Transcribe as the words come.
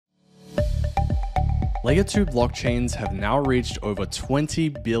Layer 2 blockchains have now reached over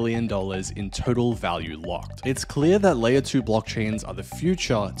 $20 billion in total value locked. It's clear that Layer 2 blockchains are the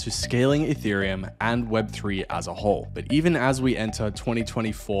future to scaling Ethereum and Web3 as a whole. But even as we enter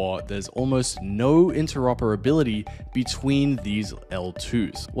 2024, there's almost no interoperability between these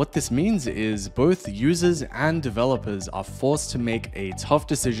L2s. What this means is both users and developers are forced to make a tough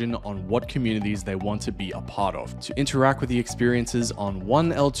decision on what communities they want to be a part of. To interact with the experiences on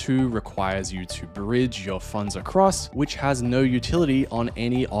one L2 requires you to bridge your funds across, which has no utility on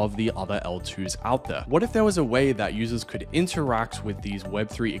any of the other L2s out there. What if there was a way that users could interact with these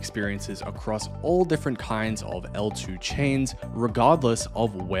Web3 experiences across all different kinds of L2 chains, regardless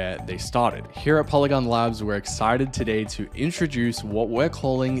of where they started? Here at Polygon Labs, we're excited today to introduce what we're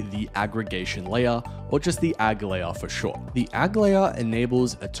calling the aggregation layer, or just the AggLayer for short. The AggLayer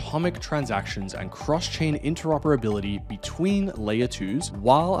enables atomic transactions and cross-chain interoperability between layer 2s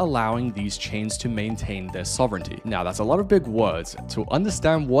while allowing these chains to maintain their sovereignty. Now, that's a lot of big words. To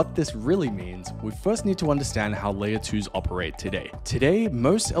understand what this really means, we first need to understand how layer 2s operate today. Today,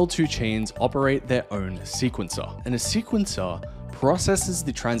 most L2 chains operate their own sequencer, and a sequencer processes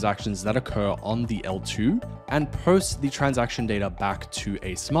the transactions that occur on the L2 and posts the transaction data back to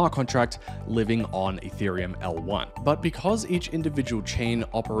a smart contract living on Ethereum L1. But because each individual chain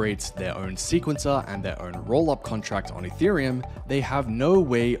operates their own sequencer and their own rollup contract on Ethereum, they have no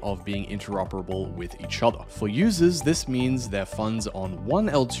way of being interoperable with each other. For users, this means their funds on one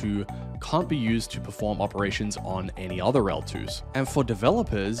L2 can't be used to perform operations on any other L2s. And for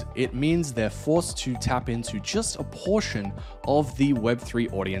developers, it means they're forced to tap into just a portion of the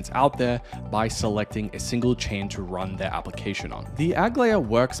Web3 audience out there by selecting a single chain to run their application on. The AggLayer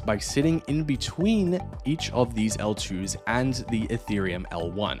works by sitting in between each of these L2s and the Ethereum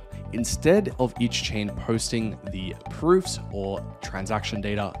L1. Instead of each chain posting the proofs or transaction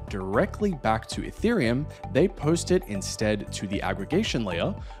data directly back to Ethereum, they post it instead to the aggregation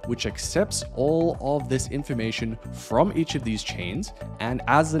layer, which accepts all of this information from each of these chains, and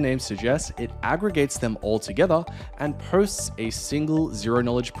as the name suggests, it aggregates them all together and posts a single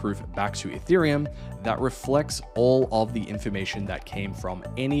zero-knowledge proof back to Ethereum that reflects all of the information that came from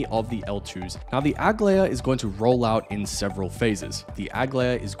any of the L2s. Now, the AggLayer is going to roll out in several phases. The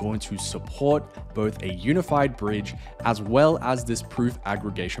AggLayer is going to support both a unified bridge as well as this proof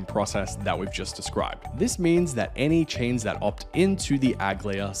aggregation process that we've just described. This means that any chains that opt into the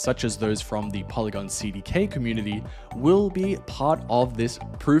AggLayer, such as those from the Polygon CDK community, will be part of this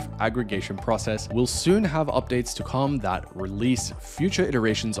proof aggregation process. We'll soon have updates to come that release future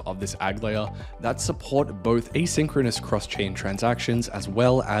iterations of this AggLayer that support both asynchronous cross-chain transactions as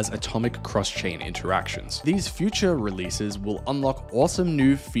well as atomic cross-chain interactions. These future releases will unlock awesome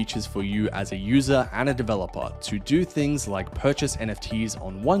new features for you as a user and a developer to do things like purchase NFTs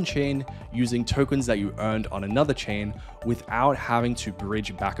on one chain using tokens that you earned on another chain without having to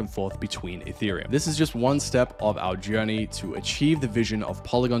bridge back and forth between Ethereum. This is just one step of our journey to achieve the vision of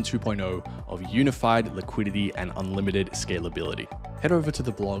Polygon 2.0 of unified liquidity and unlimited scalability. Head over to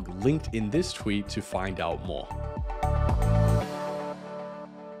the blog linked in this tweet to find out more.